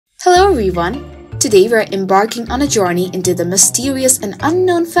Hello everyone! Today we are embarking on a journey into the mysterious and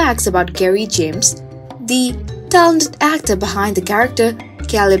unknown facts about Kerry James, the talented actor behind the character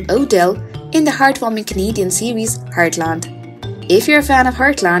Caleb Odell in the heartwarming Canadian series Heartland. If you're a fan of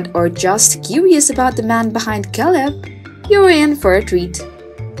Heartland or just curious about the man behind Caleb, you're in for a treat.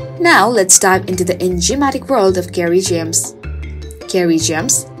 Now let's dive into the enigmatic world of Kerry James. Kerry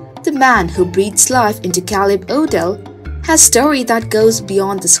James, the man who breathes life into Caleb Odell, has a story that goes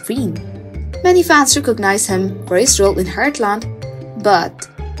beyond the screen. Many fans recognize him for his role in Heartland, but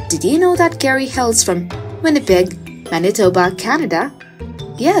did you know that Kerry hails from Winnipeg, Manitoba, Canada?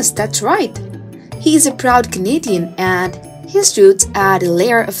 Yes, that's right. He is a proud Canadian and his roots add a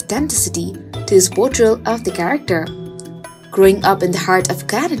layer of authenticity to his portrayal of the character. Growing up in the heart of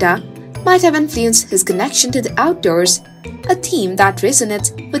Canada might have influenced his connection to the outdoors, a theme that resonates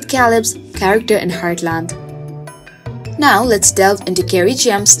with Caleb's character in Heartland. Now let's delve into Kerry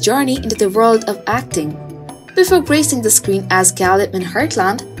James' journey into the world of acting. Before gracing the screen as Caleb in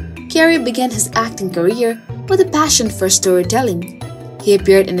Heartland, Kerry began his acting career with a passion for storytelling. He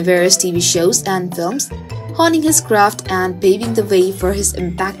appeared in various TV shows and films, honing his craft and paving the way for his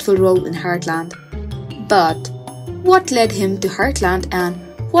impactful role in Heartland. But what led him to Heartland and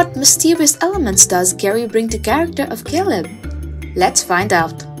what mysterious elements does Kerry bring to the character of Caleb? Let's find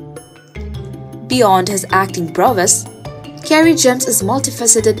out. Beyond his acting prowess, Kerry James is a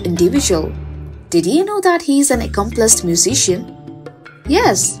multifaceted individual. Did you know that he is an accomplished musician?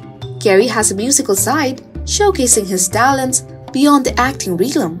 Yes, Kerry has a musical side, showcasing his talents beyond the acting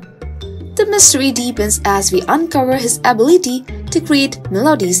realm. The mystery deepens as we uncover his ability to create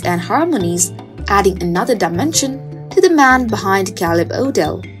melodies and harmonies, adding another dimension to the man behind Caleb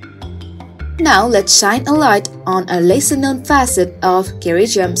Odell. Now let's shine a light on a lesser-known facet of Kerry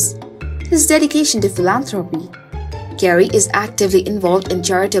James, his dedication to philanthropy. Kerry is actively involved in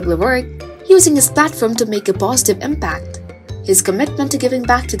charitable work, using his platform to make a positive impact. His commitment to giving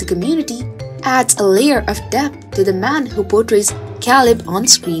back to the community adds a layer of depth to the man who portrays Caleb on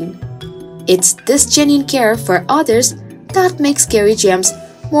screen. It's this genuine care for others that makes Kerry James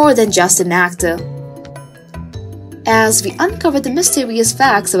more than just an actor. As we uncover the mysterious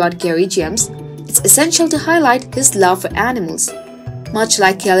facts about Kerry James, it's essential to highlight his love for animals. Much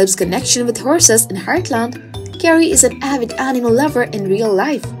like Caleb's connection with horses in Heartland, Kerry is an avid animal lover in real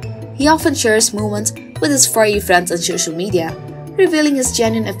life. He often shares moments with his furry friends on social media, revealing his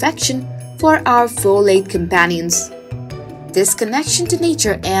genuine affection for our four-legged companions. This connection to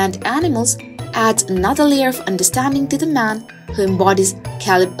nature and animals adds another layer of understanding to the man who embodies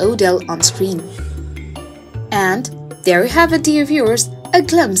Caleb Odell on screen. And there you have it, dear viewers, a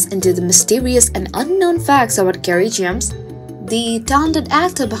glimpse into the mysterious and unknown facts about Kerry James, the talented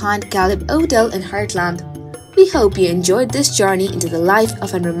actor behind Caleb Odell in Heartland. We hope you enjoyed this journey into the life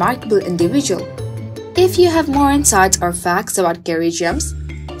of a remarkable individual. If you have more insights or facts about Kerry James,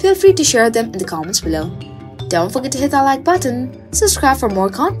 feel free to share them in the comments below. Don't forget to hit that like button, subscribe for more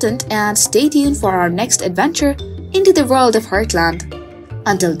content, and stay tuned for our next adventure into the world of Heartland.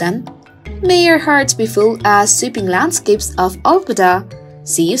 Until then, may your hearts be full as sweeping landscapes of Alberta.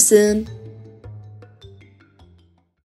 See you soon!